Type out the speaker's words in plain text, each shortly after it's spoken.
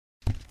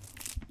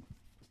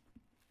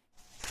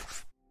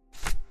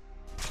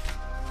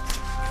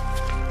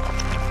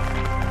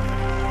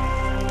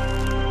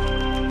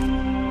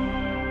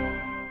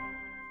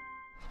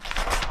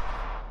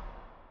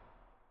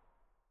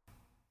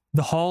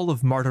The hall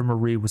of Martyr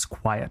Marie was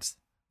quiet,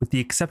 with the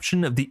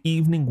exception of the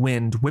evening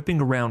wind whipping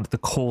around the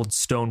cold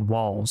stone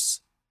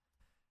walls.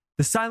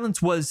 The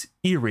silence was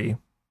eerie.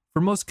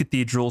 For most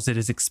cathedrals, it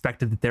is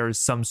expected that there is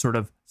some sort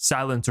of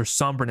silence or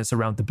somberness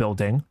around the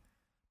building,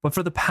 but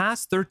for the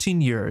past 13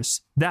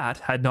 years, that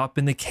had not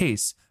been the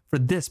case for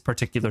this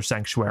particular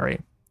sanctuary.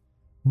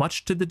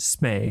 Much to the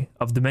dismay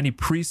of the many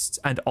priests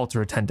and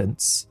altar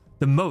attendants,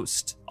 the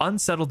most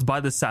unsettled by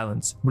the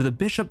silence were the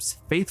bishop's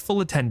faithful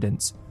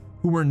attendants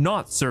who were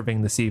not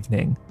serving this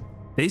evening.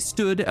 They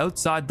stood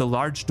outside the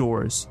large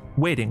doors,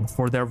 waiting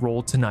for their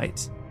role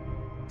tonight,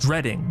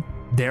 dreading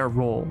their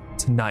role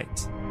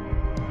tonight.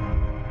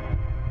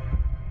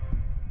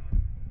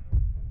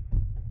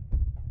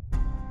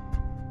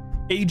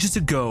 Ages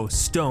ago,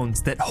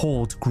 stones that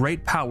hold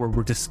great power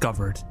were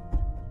discovered.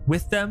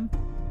 With them,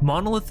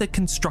 monolithic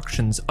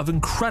constructions of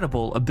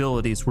incredible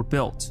abilities were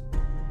built.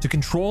 To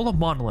control a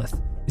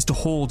monolith is to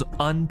hold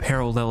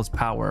unparalleled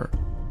power,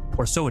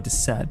 or so it is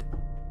said.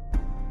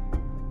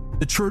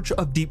 The Church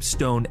of Deep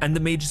Stone and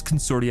the Mages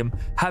Consortium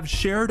have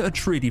shared a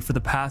treaty for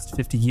the past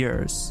 50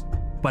 years,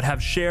 but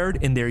have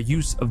shared in their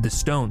use of the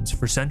stones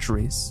for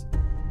centuries.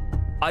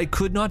 I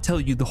could not tell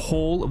you the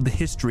whole of the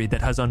history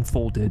that has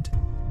unfolded.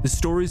 The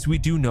stories we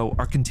do know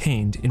are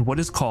contained in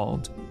what is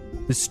called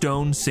the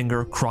Stone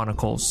Singer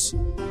Chronicles.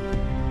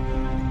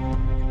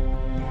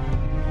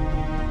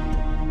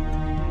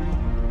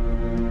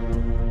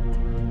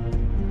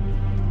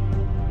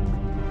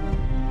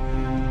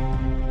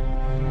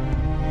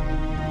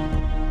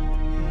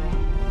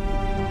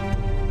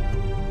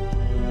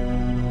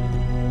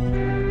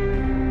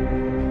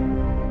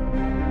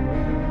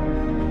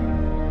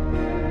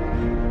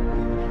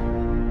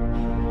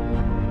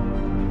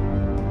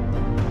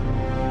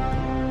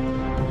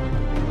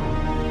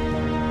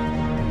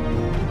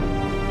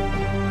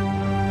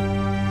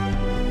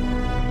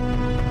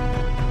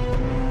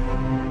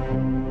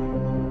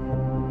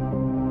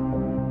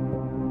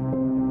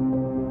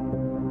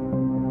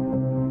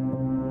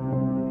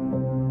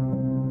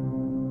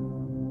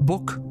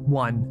 Book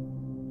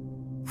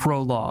 1,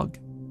 Prologue,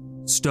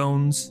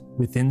 Stones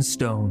Within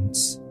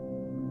Stones.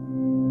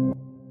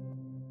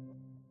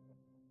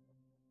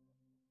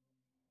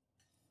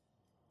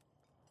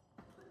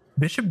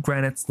 Bishop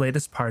Granite's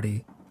latest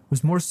party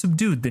was more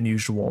subdued than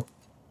usual.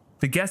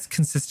 The guests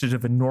consisted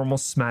of a normal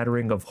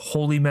smattering of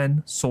holy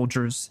men,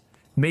 soldiers,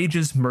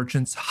 mages,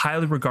 merchants,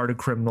 highly regarded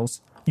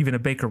criminals, even a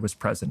baker was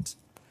present.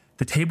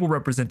 The table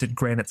represented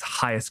Granite's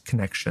highest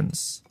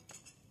connections.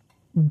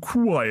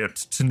 "Quiet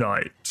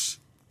tonight,"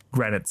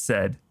 Granite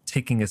said,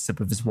 taking a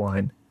sip of his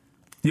wine.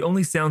 The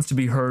only sounds to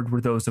be heard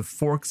were those of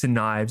forks and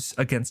knives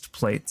against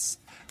plates,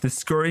 the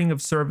scurrying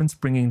of servants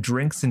bringing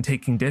drinks and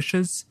taking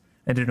dishes,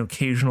 and an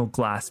occasional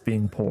glass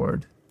being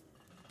poured.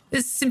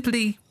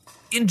 "Simply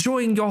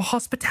enjoying your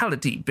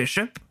hospitality,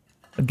 Bishop,"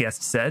 a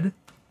guest said,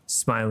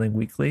 smiling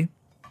weakly.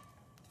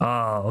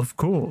 "Ah, of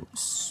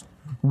course.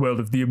 Well,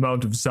 if the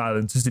amount of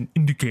silence is an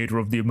indicator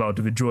of the amount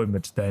of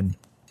enjoyment, then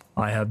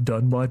I have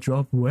done my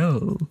job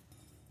well."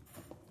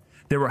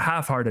 There were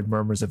half-hearted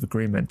murmurs of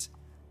agreement.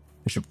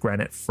 Bishop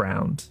Granite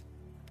frowned.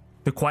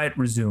 The quiet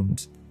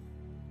resumed.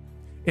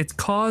 Its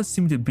cause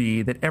seemed to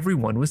be that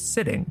everyone was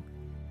sitting.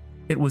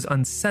 It was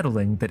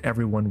unsettling that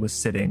everyone was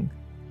sitting.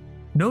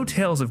 No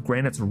tales of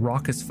Granite's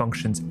raucous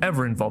functions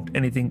ever involved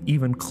anything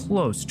even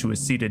close to a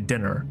seated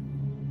dinner.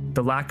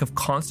 The lack of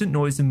constant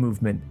noise and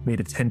movement made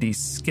attendees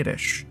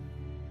skittish,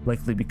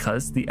 likely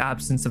because the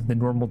absence of the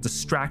normal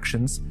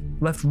distractions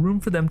left room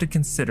for them to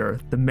consider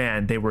the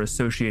man they were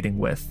associating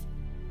with.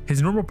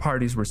 His normal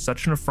parties were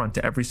such an affront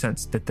to every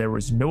sense that there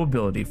was no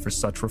ability for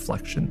such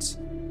reflections.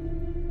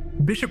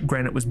 Bishop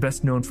Granite was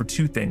best known for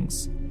two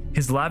things: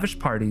 his lavish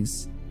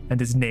parties and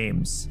his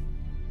names.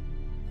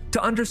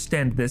 To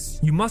understand this,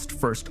 you must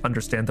first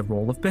understand the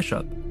role of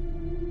bishop.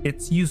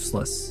 It's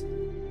useless.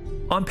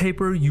 On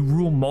paper, you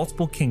rule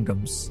multiple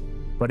kingdoms,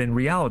 but in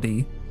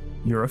reality,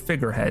 you're a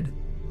figurehead.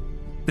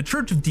 The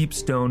Church of Deep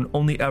Stone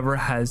only ever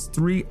has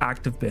 3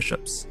 active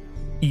bishops.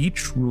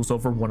 Each rules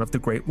over one of the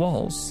Great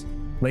Walls: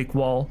 Lake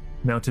Wall,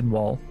 Mountain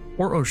Wall,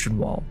 or Ocean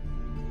Wall.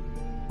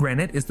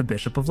 Granite is the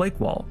Bishop of Lake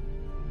Wall.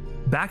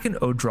 Back in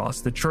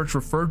Odros, the church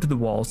referred to the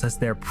walls as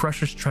their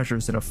precious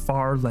treasures in a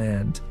far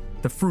land,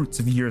 the fruits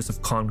of years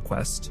of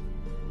conquest.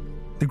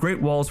 The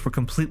Great Walls were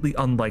completely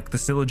unlike the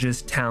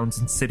villages, towns,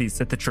 and cities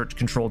that the church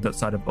controlled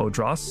outside of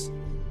Odros.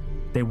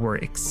 They were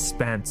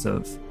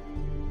expansive.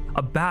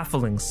 A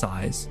baffling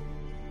size.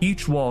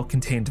 Each wall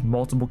contained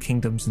multiple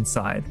kingdoms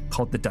inside,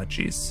 called the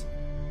duchies.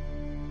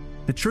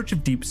 The Church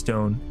of Deep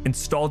Stone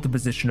installed the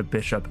position of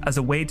bishop as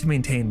a way to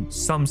maintain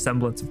some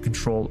semblance of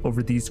control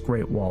over these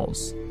great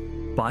walls.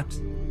 But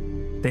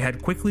they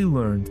had quickly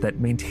learned that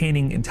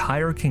maintaining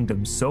entire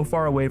kingdoms so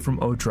far away from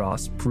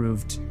Odros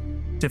proved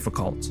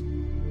difficult.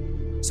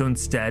 So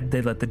instead,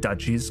 they let the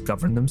duchies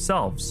govern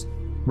themselves,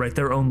 write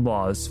their own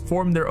laws,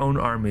 form their own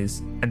armies,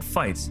 and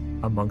fight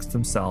amongst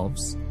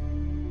themselves.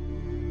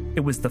 It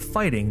was the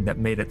fighting that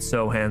made it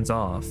so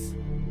hands-off.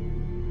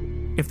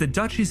 If the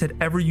duchies had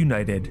ever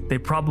united, they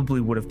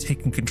probably would have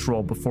taken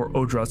control before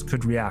Odros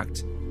could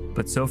react,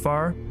 but so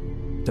far,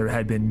 there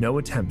had been no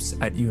attempts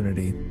at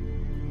unity.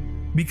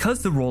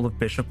 Because the role of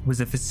bishop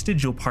was a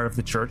vestigial part of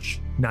the church,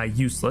 nigh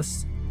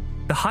useless,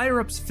 the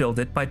higher-ups filled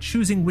it by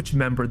choosing which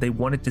member they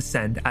wanted to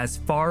send as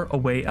far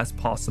away as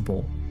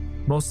possible,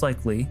 most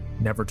likely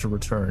never to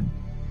return.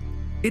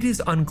 It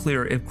is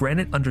unclear if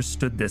Granite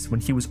understood this when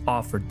he was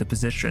offered the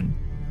position.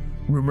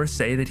 Rumors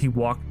say that he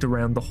walked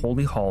around the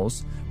holy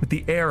halls with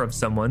the air of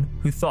someone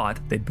who thought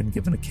they'd been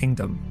given a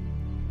kingdom.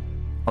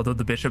 Although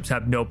the bishops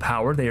have no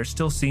power, they are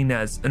still seen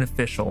as an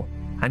official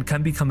and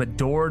can become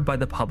adored by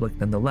the public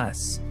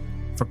nonetheless.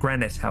 For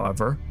Granite,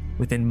 however,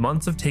 within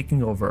months of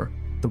taking over,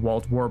 the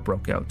Walled War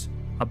broke out,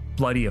 a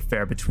bloody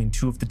affair between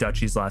two of the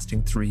duchies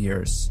lasting 3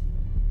 years.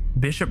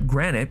 Bishop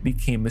Granite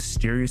became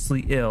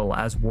mysteriously ill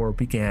as war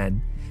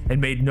began and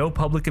made no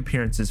public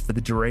appearances for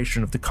the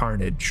duration of the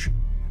carnage.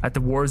 At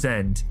the war's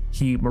end,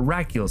 he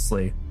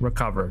miraculously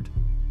recovered.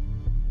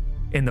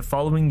 In the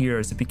following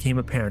years, it became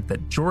apparent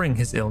that during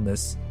his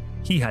illness,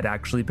 he had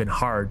actually been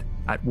hard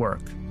at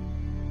work.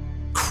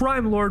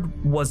 Crime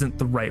lord wasn't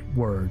the right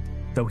word,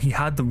 though he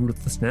had the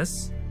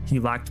ruthlessness, he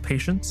lacked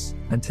patience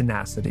and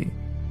tenacity.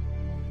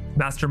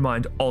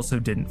 Mastermind also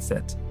didn't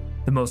fit.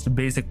 The most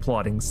basic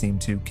plotting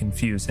seemed to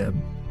confuse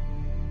him.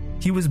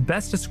 He was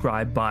best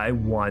described by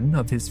one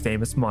of his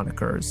famous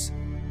monikers,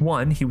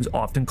 one he was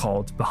often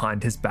called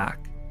behind his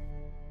back.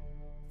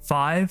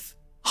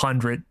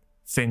 500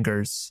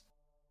 fingers.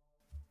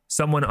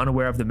 Someone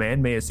unaware of the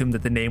man may assume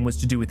that the name was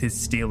to do with his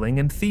stealing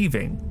and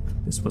thieving.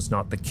 This was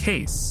not the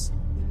case.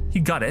 He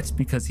got it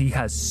because he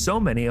has so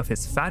many of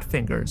his fat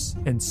fingers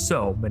and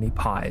so many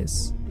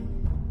pies.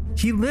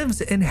 He lives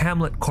in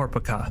Hamlet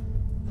Corpica,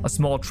 a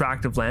small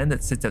tract of land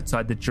that sits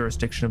outside the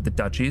jurisdiction of the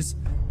duchies,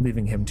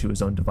 leaving him to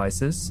his own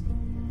devices.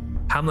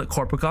 Hamlet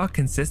Corpica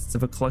consists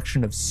of a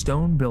collection of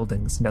stone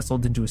buildings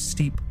nestled into a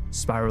steep,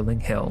 spiraling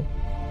hill.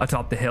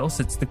 Atop the hill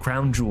sits the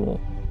crown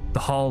jewel, the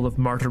Hall of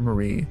Martyr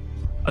Marie,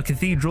 a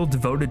cathedral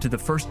devoted to the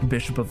first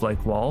bishop of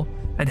Lakewall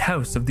and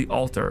house of the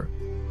altar.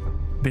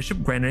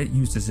 Bishop Granite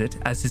uses it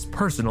as his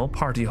personal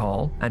party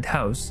hall and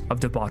house of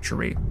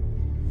debauchery.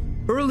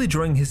 Early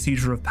during his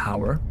seizure of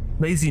power,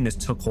 laziness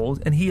took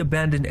hold and he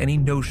abandoned any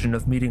notion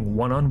of meeting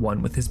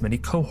one-on-one with his many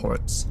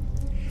cohorts.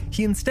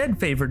 He instead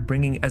favored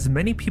bringing as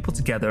many people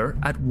together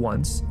at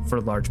once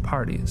for large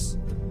parties.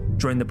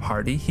 During the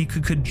party, he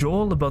could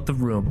cajole about the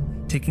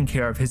room, taking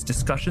care of his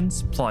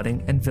discussions,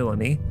 plotting, and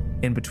villainy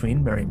in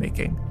between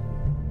merrymaking.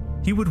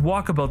 He would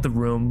walk about the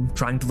room,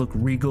 trying to look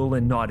regal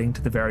and nodding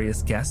to the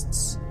various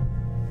guests.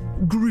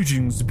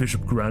 "Greetings,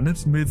 Bishop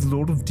Granite. May the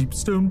Lord of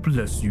Deepstone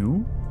bless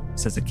you,"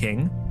 says a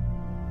king.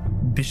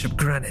 "Bishop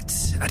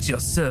Granite, at your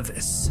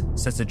service,"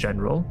 says a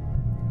general.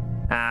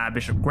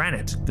 Bishop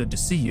Granite, good to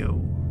see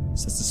you,"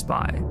 says the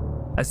spy.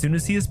 As soon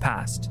as he is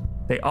passed,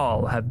 they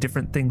all have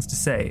different things to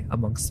say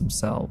amongst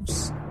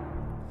themselves.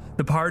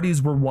 The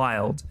parties were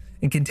wild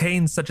and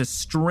contained such a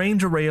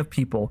strange array of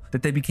people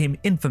that they became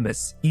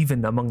infamous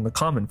even among the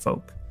common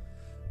folk.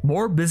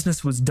 More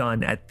business was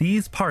done at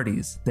these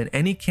parties than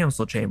any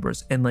council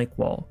chambers in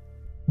Lakewall.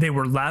 They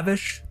were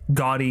lavish,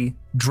 gaudy,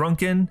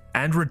 drunken,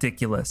 and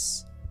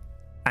ridiculous.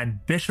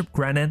 And Bishop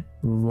Granite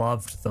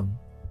loved them.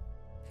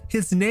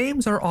 His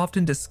names are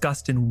often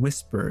discussed in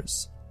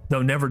whispers,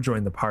 though never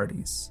during the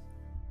parties.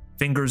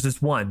 Fingers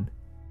is one.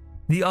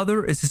 The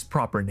other is his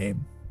proper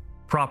name.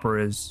 Proper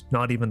is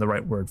not even the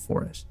right word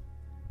for it.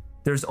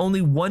 There's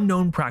only one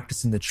known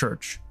practice in the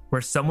church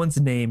where someone's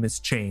name is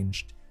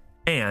changed,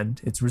 and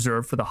it's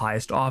reserved for the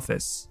highest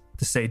office,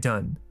 the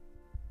Seydun.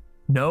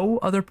 No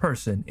other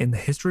person in the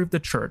history of the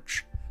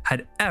church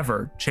had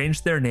ever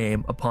changed their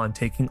name upon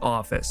taking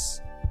office.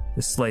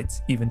 The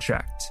slates even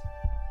checked.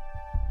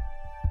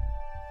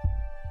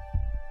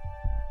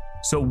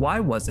 So why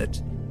was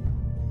it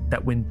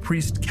that when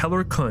priest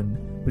Keller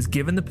Kun was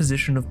given the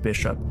position of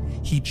bishop,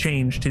 he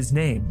changed his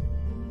name?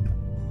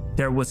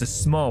 There was a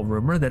small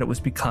rumor that it was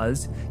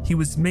because he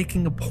was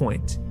making a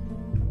point,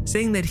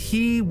 saying that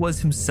he was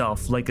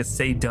himself like a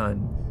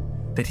Seydun,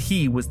 that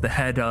he was the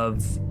head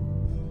of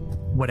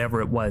whatever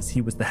it was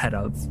he was the head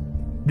of.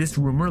 This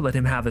rumor let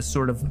him have a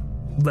sort of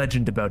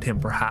legend about him,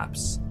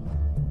 perhaps.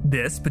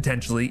 This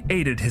potentially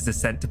aided his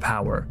ascent to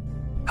power,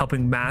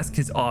 helping mask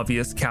his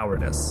obvious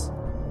cowardice.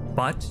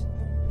 But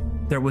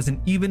there was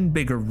an even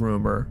bigger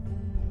rumor.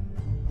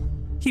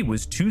 He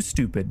was too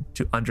stupid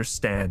to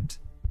understand.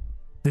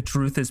 The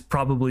truth is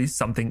probably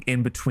something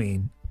in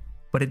between,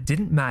 but it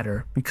didn't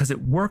matter because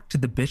it worked to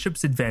the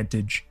bishop's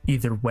advantage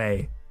either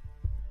way.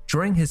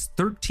 During his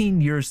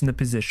 13 years in the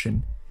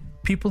position,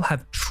 people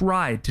have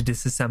tried to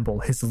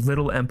disassemble his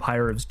little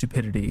empire of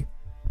stupidity.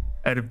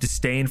 Out of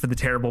disdain for the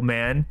terrible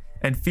man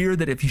and fear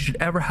that if he should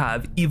ever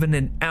have even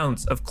an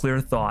ounce of clear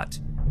thought,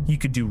 he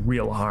could do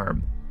real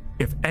harm.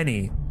 If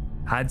any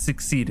had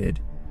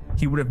succeeded,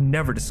 he would have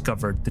never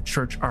discovered the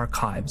church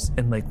archives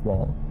in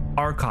Lakewall,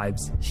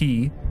 archives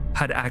he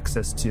had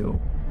access to,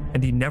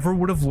 and he never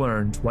would have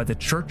learned why the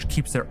church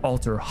keeps their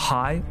altar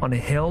high on a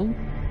hill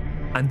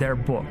and their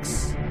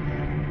books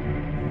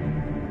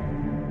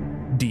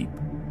deep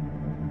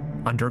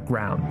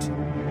underground.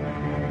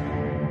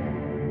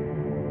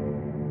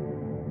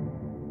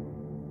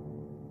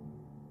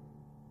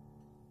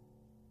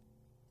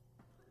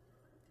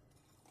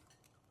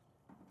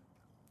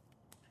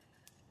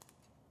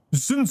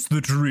 Since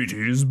the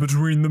treaties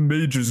between the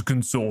Mages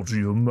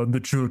Consortium and the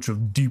Church of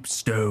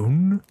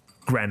Deepstone,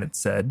 Granite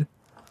said,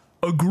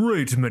 a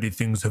great many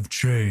things have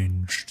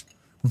changed.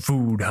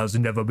 Food has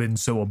never been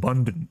so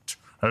abundant,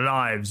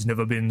 lives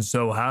never been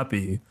so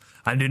happy,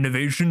 and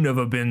innovation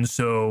never been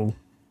so,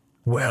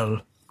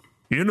 well,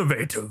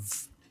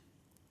 innovative.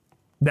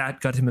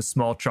 That got him a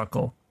small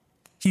chuckle.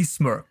 He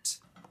smirked.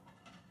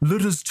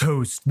 Let us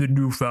toast the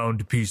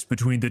newfound peace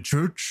between the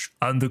Church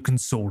and the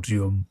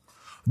Consortium,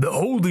 the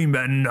holy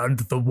men and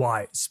the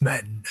wise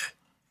men.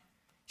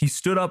 He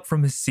stood up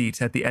from his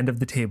seat at the end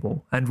of the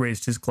table and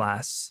raised his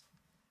glass.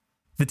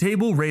 The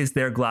table raised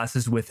their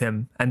glasses with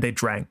him, and they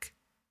drank.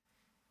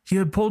 He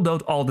had pulled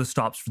out all the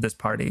stops for this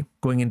party,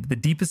 going into the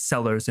deepest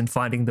cellars and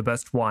finding the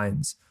best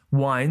wines.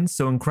 Wines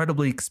so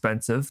incredibly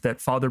expensive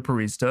that Father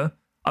Parista,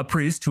 a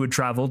priest who had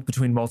traveled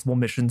between multiple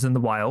missions in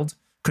the wild,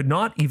 could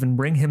not even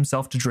bring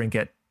himself to drink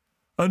it.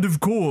 And of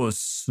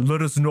course,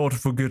 let us not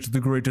forget the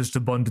greatest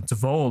abundance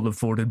of all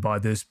afforded by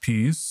this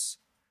peace.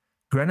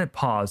 Granite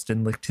paused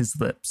and licked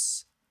his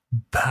lips.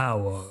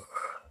 Power.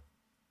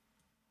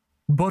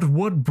 But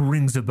what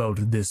brings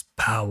about this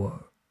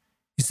power?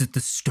 Is it the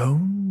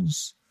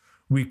stones?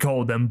 We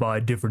call them by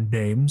different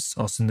names,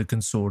 us in the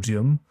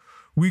Consortium.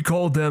 We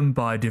call them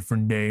by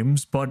different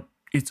names, but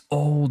it's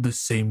all the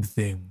same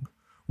thing.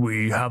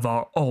 We have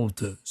our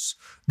altars,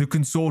 the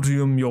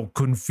Consortium your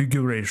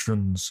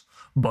configurations,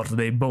 but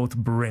they both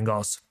bring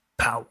us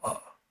power.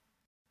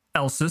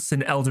 Elsis,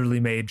 an elderly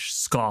mage,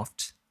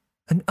 scoffed.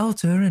 An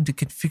altar and a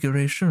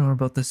configuration are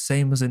about the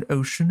same as an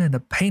ocean and a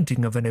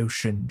painting of an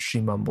ocean,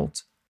 she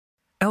mumbled.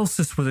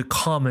 Elsis was a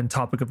common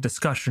topic of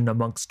discussion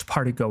amongst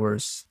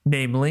partygoers,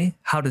 namely,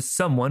 how does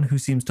someone who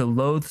seems to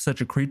loathe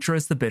such a creature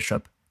as the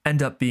bishop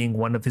end up being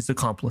one of his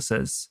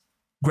accomplices?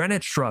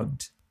 Granite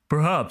shrugged.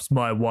 Perhaps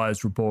my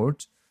wise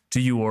report, to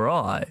you or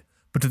I,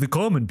 but to the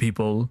common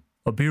people,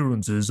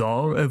 appearances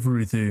are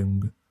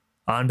everything,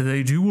 and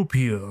they do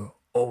appear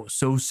oh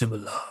so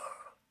similar.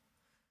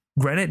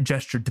 Granite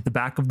gestured to the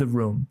back of the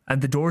room,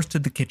 and the doors to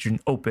the kitchen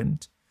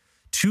opened.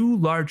 2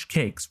 large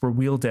cakes were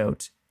wheeled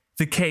out.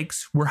 The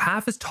cakes were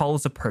half as tall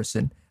as a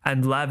person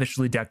and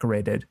lavishly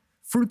decorated.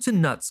 Fruits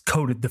and nuts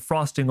coated the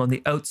frosting on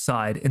the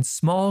outside in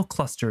small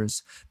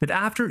clusters that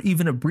after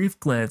even a brief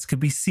glance could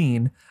be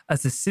seen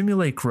as a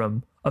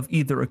simulacrum of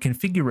either a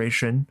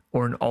configuration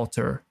or an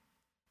altar.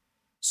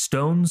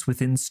 Stones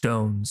within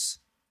stones.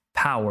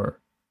 Power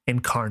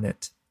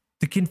incarnate.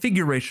 The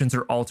configurations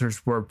or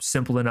altars were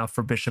simple enough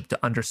for Bishop to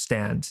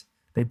understand.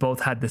 They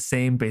both had the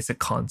same basic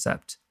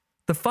concept.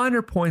 The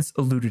finer points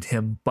eluded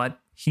him, but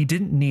he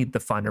didn't need the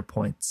finer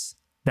points.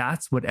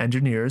 That's what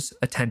engineers,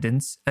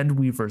 attendants, and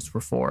weavers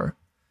were for.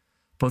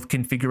 Both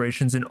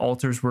configurations and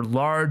altars were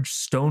large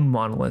stone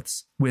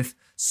monoliths with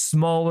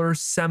smaller,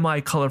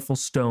 semi-colorful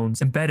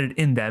stones embedded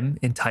in them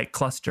in tight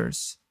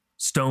clusters.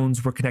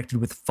 Stones were connected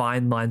with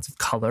fine lines of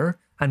color,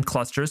 and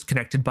clusters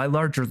connected by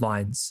larger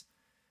lines.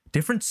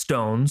 Different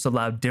stones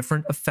allowed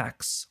different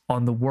effects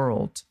on the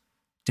world.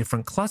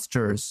 Different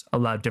clusters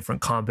allowed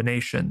different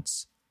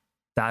combinations.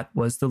 That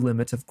was the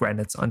limit of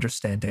Granite's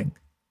understanding.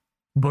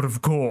 But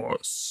of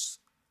course,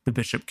 the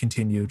bishop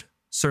continued,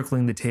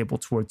 circling the table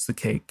towards the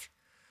cake,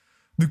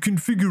 the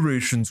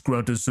configurations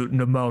grant a certain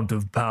amount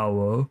of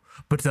power,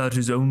 but that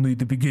is only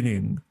the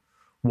beginning.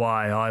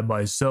 Why, I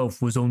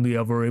myself was only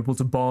ever able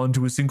to bond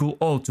to a single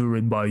altar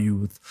in my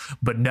youth,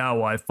 but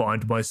now I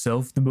find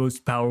myself the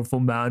most powerful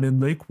man in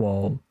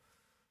Lakewall.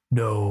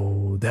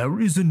 No, there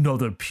is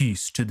another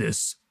piece to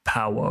this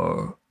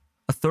power.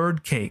 A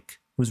third cake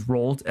was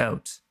rolled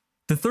out.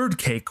 The third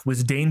cake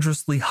was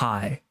dangerously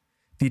high.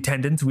 The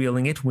attendants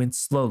wheeling it went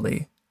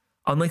slowly.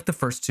 Unlike the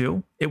first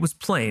 2, it was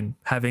plain,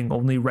 having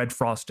only red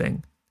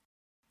frosting.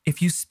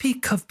 If you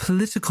speak of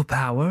political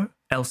power,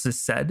 Elsis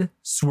said,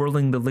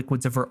 swirling the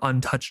liquids of her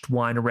untouched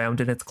wine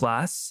around in its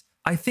glass,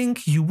 I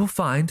think you will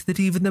find that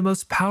even the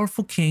most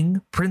powerful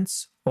king,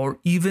 prince, or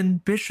even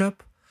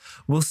bishop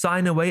will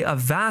sign away a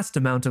vast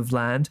amount of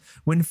land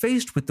when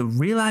faced with the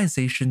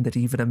realization that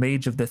even a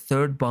mage of the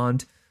third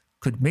bond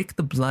could make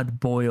the blood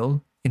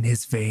boil in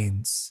his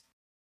veins.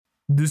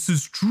 This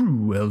is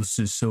true,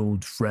 Elsis,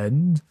 old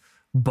friend,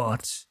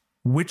 but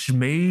which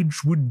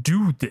mage would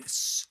do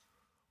this?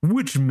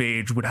 Which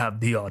mage would have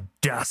the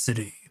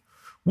audacity?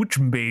 Which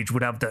mage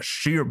would have the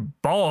sheer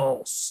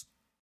balls?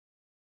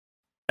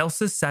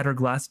 Elsa sat her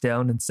glass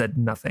down and said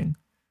nothing.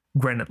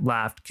 Granite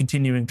laughed,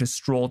 continuing to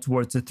stroll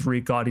towards the 3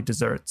 gaudy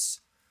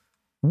desserts.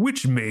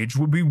 Which mage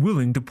would be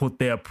willing to put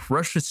their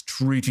precious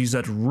treaties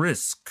at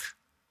risk?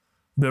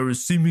 There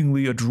is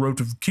seemingly a drought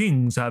of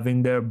kings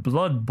having their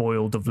blood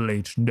boiled of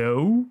late,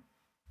 no?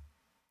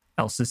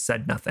 Elsa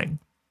said nothing.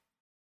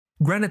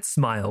 Granite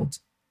smiled.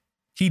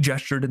 He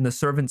gestured and the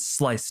servants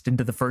sliced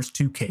into the first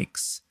 2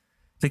 cakes.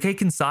 The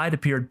cake inside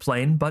appeared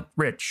plain but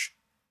rich.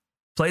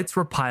 Plates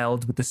were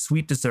piled with the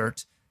sweet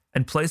dessert,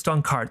 and placed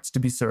on carts to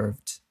be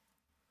served.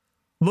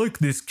 Like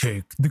this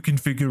cake, the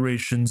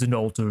configurations and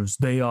altars,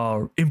 they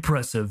are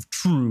impressive,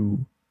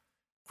 true.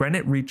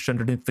 Granite reached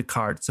underneath the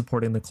cart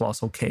supporting the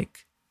colossal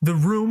cake. The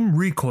room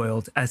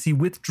recoiled as he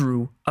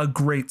withdrew a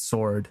great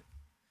sword.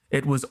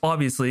 It was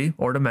obviously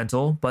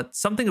ornamental, but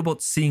something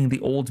about seeing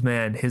the old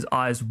man, his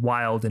eyes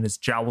wild and his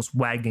jowls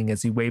wagging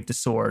as he waved a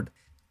sword,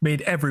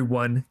 made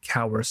everyone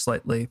cower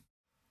slightly.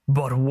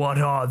 But what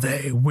are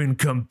they when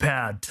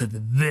compared to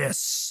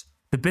this?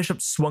 The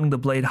bishop swung the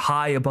blade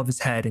high above his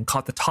head and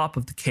caught the top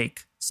of the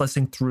cake,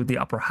 slicing through the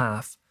upper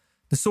half.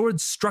 The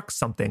sword struck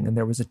something and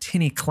there was a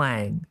tinny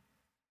clang.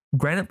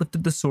 Granite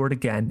lifted the sword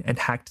again and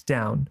hacked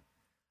down.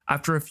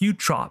 After a few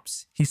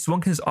chops, he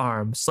swung his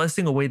arm,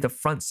 slicing away the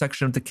front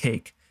section of the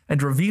cake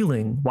and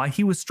revealing why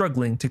he was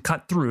struggling to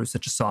cut through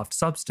such a soft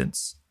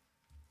substance.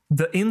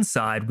 The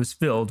inside was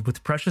filled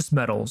with precious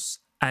metals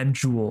and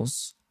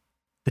jewels.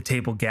 The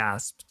table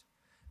gasped.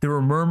 There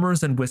were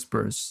murmurs and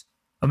whispers.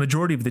 A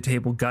majority of the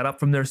table got up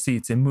from their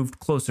seats and moved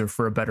closer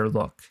for a better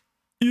look.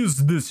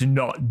 Is this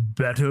not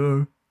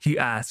better? He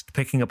asked,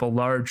 picking up a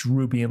large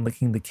ruby and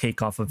licking the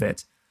cake off of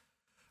it.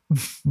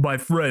 My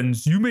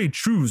friends, you may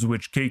choose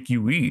which cake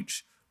you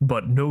eat,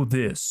 but know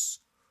this.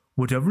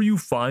 Whatever you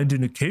find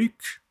in a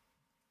cake,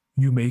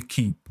 you may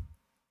keep.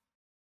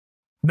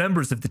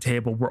 Members of the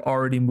table were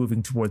already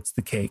moving towards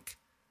the cake.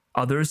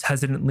 Others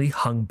hesitantly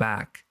hung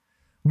back.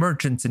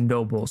 Merchants and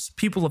nobles,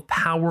 people of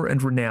power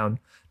and renown,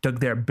 dug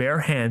their bare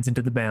hands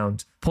into the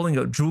mound, pulling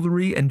out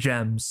jewelry and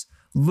gems,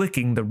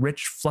 licking the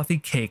rich, fluffy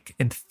cake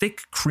and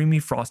thick, creamy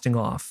frosting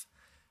off.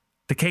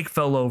 The cake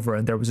fell over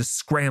and there was a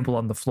scramble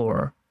on the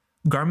floor.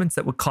 Garments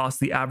that would cost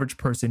the average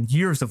person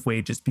years of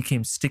wages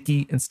became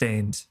sticky and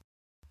stained.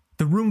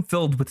 The room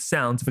filled with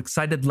sounds of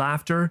excited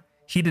laughter,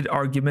 heated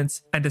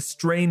arguments, and a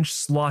strange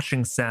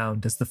sloshing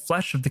sound as the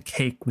flesh of the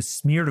cake was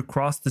smeared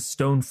across the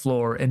stone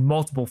floor in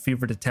multiple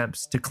fevered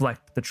attempts to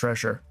collect the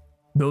treasure.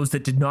 Those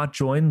that did not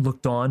join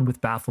looked on with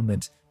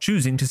bafflement,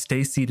 choosing to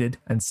stay seated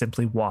and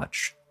simply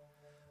watch.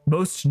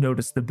 Most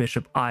noticed the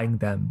bishop eyeing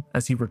them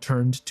as he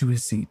returned to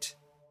his seat.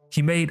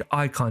 He made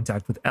eye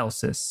contact with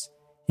Elsis.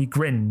 He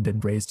grinned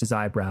and raised his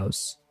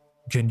eyebrows.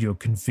 Can your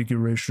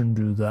configuration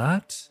do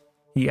that?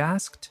 He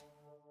asked.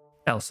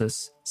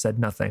 Elsis said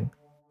nothing.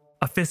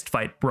 A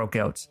fistfight broke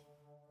out.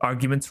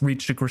 Arguments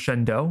reached a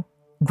crescendo.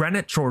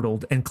 Granite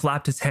chortled and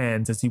clapped his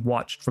hands as he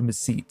watched from his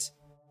seat.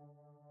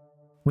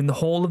 When the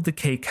whole of the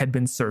cake had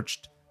been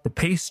searched, the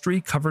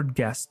pastry-covered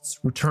guests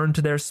returned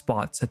to their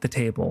spots at the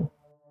table.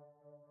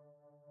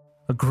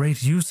 A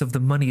great use of the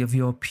money of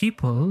your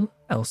people,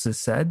 Elsa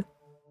said.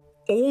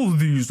 All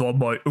these are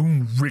my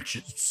own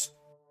riches.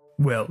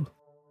 Well,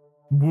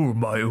 were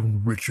my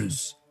own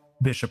riches,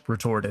 Bishop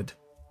retorted.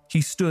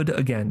 He stood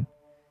again.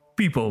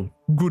 People,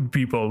 good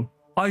people,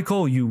 I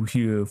call you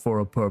here for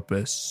a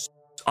purpose.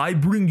 I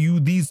bring you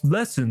these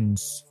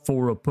lessons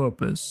for a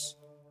purpose.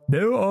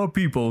 There are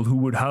people who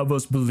would have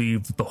us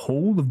believe that the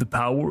whole of the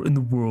power in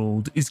the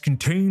world is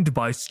contained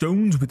by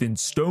stones within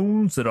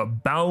stones that are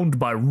bound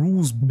by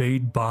rules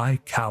made by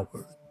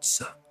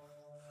cowards.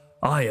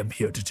 I am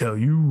here to tell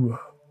you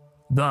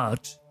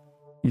that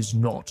is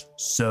not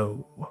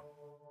so.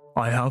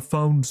 I have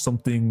found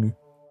something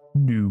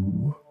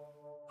new.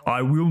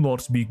 I will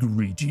not be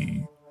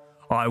greedy.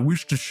 I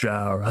wish to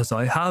share as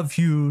I have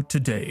here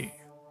today.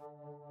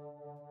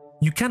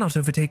 You cannot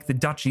overtake the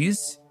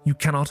duchies. You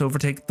cannot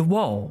overtake the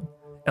wall,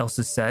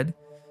 Elsa said.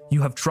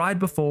 You have tried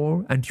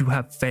before and you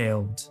have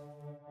failed.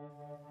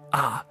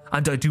 Ah,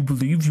 and I do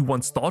believe you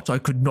once thought I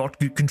could not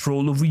get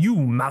control over you,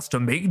 Master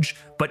Mage,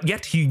 but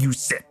yet here you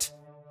sit.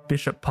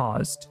 Bishop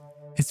paused.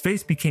 His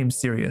face became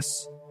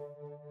serious.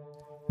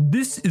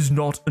 This is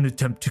not an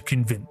attempt to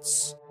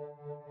convince.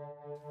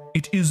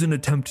 It is an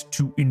attempt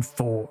to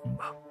inform.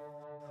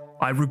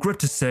 I regret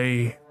to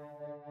say,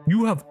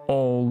 you have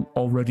all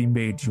already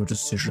made your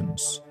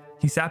decisions.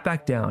 He sat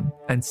back down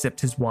and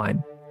sipped his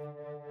wine.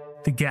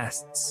 The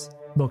guests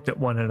looked at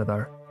one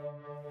another.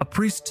 A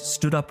priest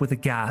stood up with a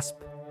gasp.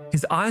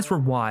 His eyes were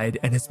wide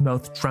and his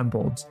mouth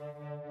trembled.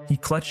 He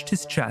clutched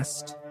his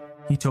chest.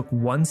 He took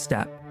one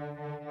step,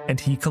 and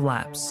he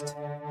collapsed.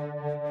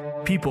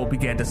 People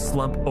began to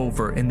slump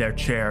over in their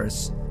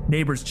chairs.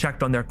 Neighbors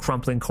checked on their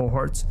crumpling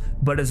cohorts,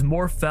 but as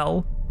more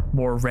fell,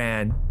 more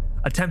ran,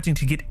 attempting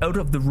to get out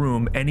of the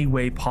room any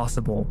way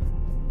possible.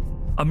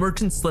 A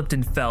merchant slipped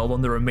and fell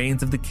on the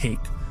remains of the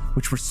cake,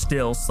 which were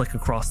still slick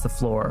across the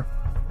floor.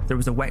 There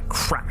was a wet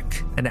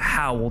crack and a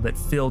howl that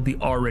filled the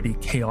already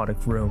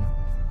chaotic room.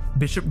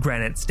 Bishop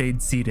Granite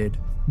stayed seated,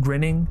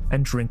 grinning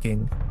and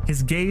drinking.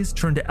 His gaze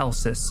turned to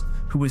Elsis,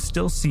 who was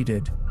still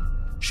seated.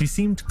 She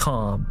seemed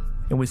calm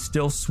and was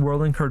still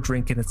swirling her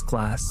drink in its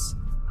glass.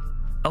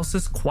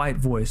 Elsa's quiet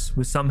voice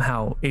was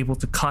somehow able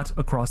to cut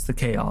across the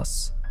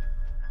chaos.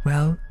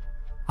 Well,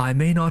 I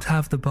may not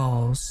have the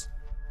balls,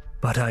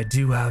 but I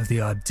do have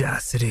the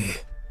audacity.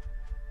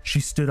 She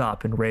stood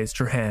up and raised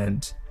her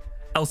hand.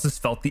 Elsis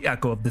felt the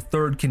echo of the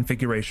third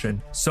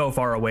configuration, so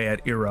far away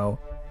at Eero.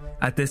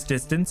 At this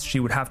distance, she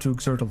would have to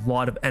exert a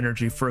lot of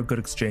energy for a good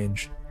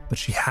exchange, but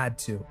she had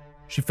to.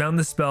 She found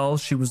the spell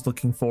she was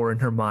looking for in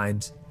her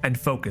mind and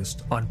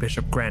focused on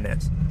Bishop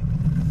Granite.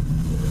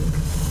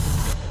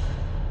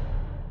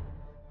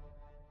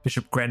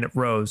 Bishop Granite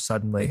rose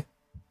suddenly.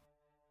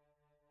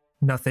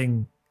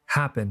 Nothing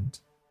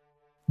happened.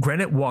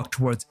 Granite walked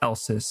towards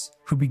Elsis,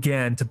 who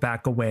began to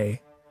back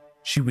away.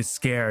 She was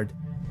scared.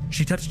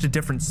 She touched a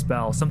different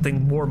spell,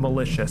 something more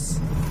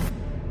malicious.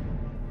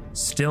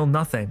 Still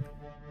nothing.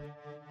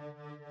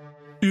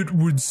 It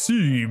would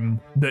seem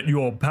that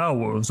your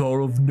powers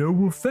are of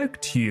no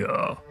effect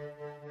here.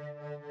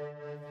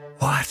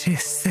 What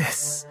is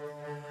this?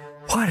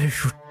 What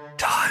have you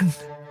done?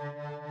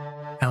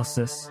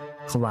 Elsis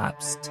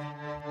collapsed.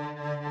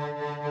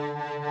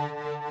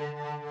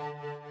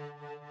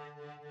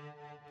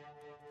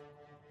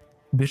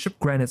 Bishop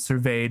Granite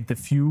surveyed the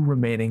few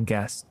remaining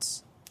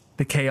guests.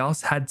 The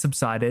chaos had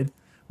subsided,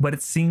 but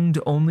it seemed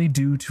only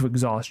due to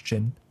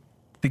exhaustion.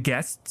 The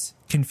guests,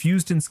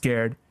 confused and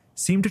scared,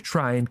 seemed to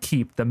try and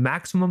keep the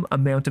maximum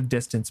amount of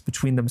distance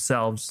between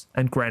themselves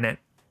and Granite.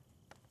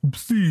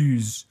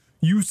 Please,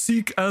 you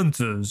seek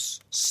answers.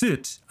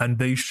 Sit, and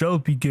they shall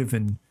be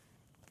given.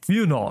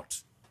 Fear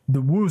not,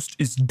 the worst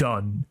is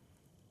done.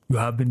 You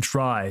have been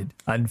tried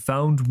and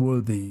found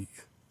worthy.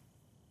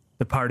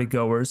 The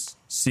partygoers,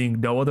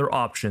 seeing no other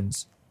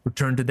options,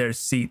 returned to their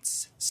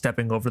seats,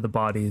 stepping over the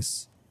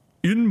bodies.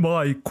 In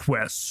my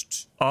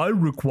quest, I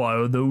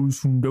require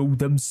those who know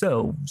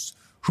themselves,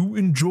 who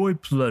enjoy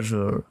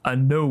pleasure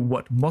and know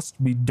what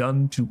must be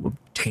done to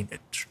obtain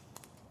it.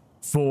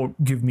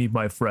 Forgive me,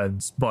 my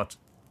friends, but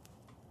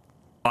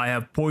I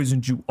have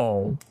poisoned you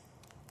all.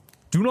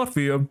 Do not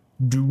fear,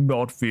 do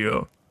not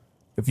fear.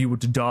 If you were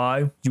to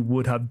die, you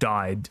would have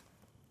died.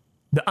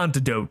 The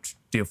antidote,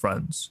 dear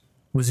friends,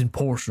 was in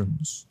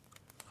portions.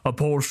 A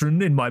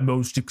portion in my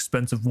most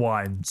expensive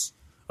wines.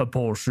 A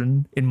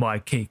portion in my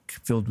cake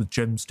filled with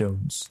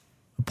gemstones.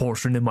 A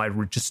portion in my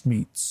richest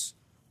meats.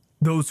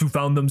 Those who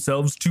found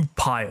themselves too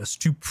pious,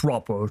 too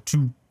proper,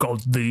 too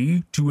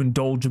godly to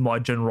indulge in my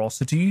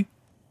generosity,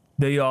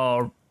 they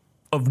are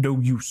of no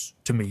use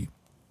to me.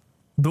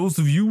 Those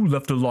of you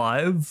left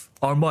alive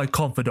are my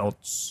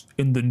confidants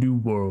in the new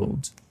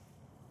world.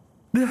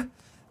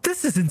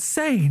 This is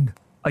insane!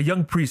 A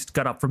young priest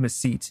got up from his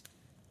seat.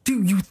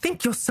 Do you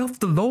think yourself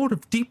the Lord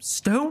of Deep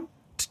Stone?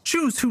 To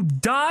choose who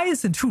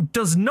dies and who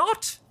does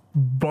not?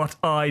 But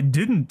I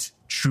didn't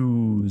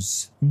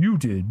choose. You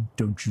did,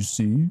 don't you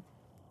see?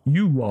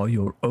 You are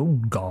your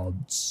own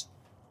gods.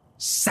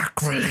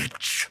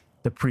 Sacrilege,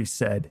 the priest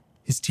said,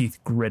 his teeth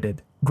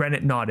gritted.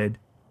 Granite nodded.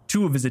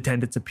 Two of his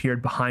attendants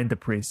appeared behind the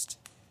priest.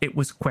 It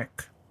was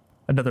quick.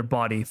 Another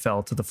body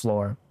fell to the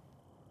floor.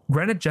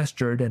 Granite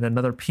gestured and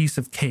another piece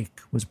of cake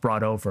was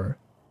brought over.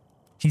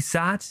 He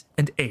sat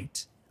and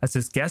ate as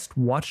his guest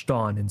watched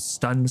on in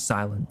stunned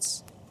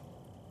silence.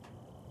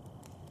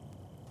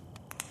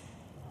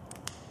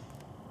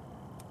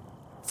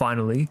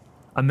 Finally,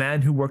 a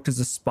man who worked as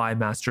a spy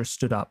master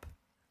stood up.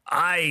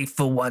 I,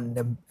 for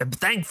one, am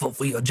thankful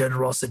for your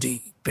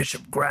generosity,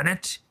 Bishop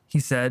Granite, he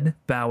said,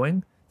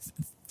 bowing.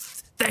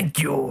 Thank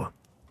you.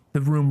 The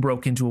room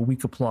broke into a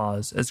weak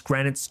applause as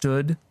Granite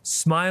stood,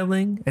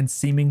 smiling and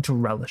seeming to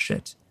relish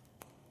it.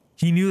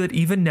 He knew that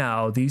even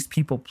now these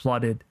people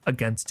plotted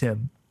against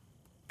him.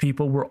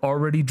 People were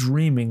already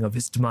dreaming of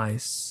his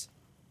demise.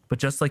 But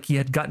just like he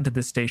had gotten to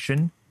this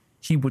station,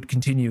 he would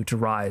continue to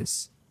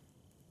rise.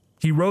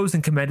 He rose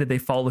and commanded they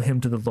follow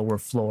him to the lower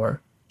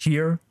floor.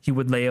 Here, he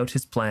would lay out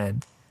his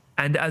plan,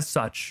 and as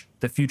such,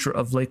 the future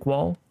of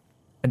Lakewall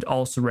and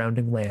all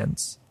surrounding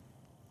lands.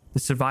 The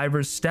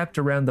survivors stepped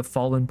around the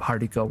fallen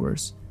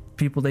partygoers,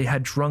 people they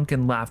had drunk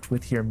and laughed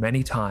with here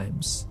many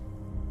times.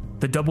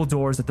 The double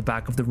doors at the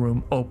back of the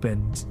room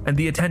opened, and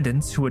the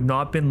attendants, who had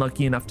not been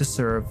lucky enough to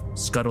serve,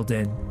 scuttled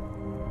in.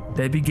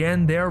 They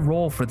began their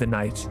role for the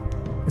night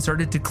and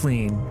started to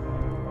clean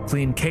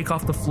cake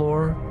off the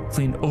floor,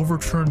 clean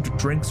overturned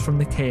drinks from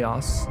the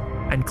chaos,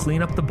 and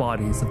clean up the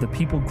bodies of the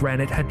people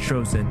Granite had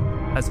chosen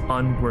as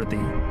unworthy.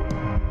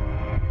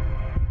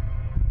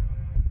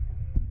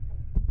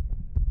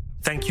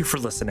 Thank you for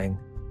listening.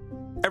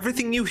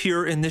 Everything you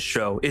hear in this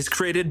show is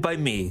created by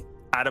me,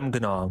 Adam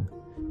Ganong.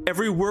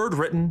 Every word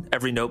written,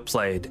 every note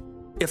played.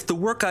 If the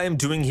work I am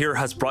doing here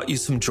has brought you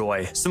some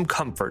joy, some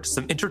comfort,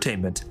 some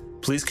entertainment,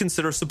 please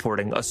consider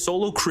supporting a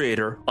solo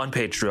creator on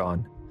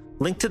Patreon.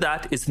 Link to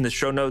that is in the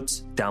show notes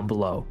down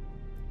below.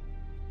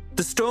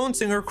 The Stone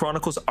Singer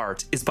Chronicles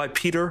art is by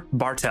Peter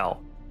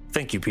Bartel.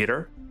 Thank you,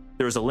 Peter.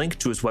 There is a link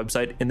to his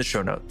website in the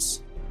show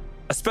notes.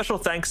 A special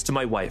thanks to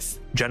my wife,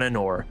 Jenna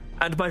Knorr,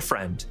 and my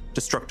friend,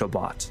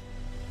 Destructobot.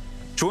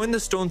 Join the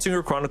Stone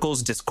Singer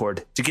Chronicles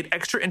Discord to get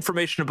extra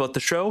information about the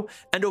show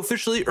and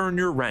officially earn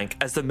your rank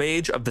as the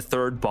Mage of the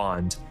Third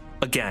Bond.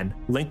 Again,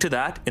 link to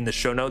that in the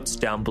show notes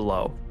down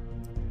below.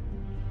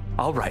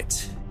 All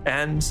right,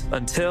 and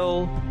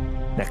until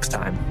next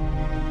time.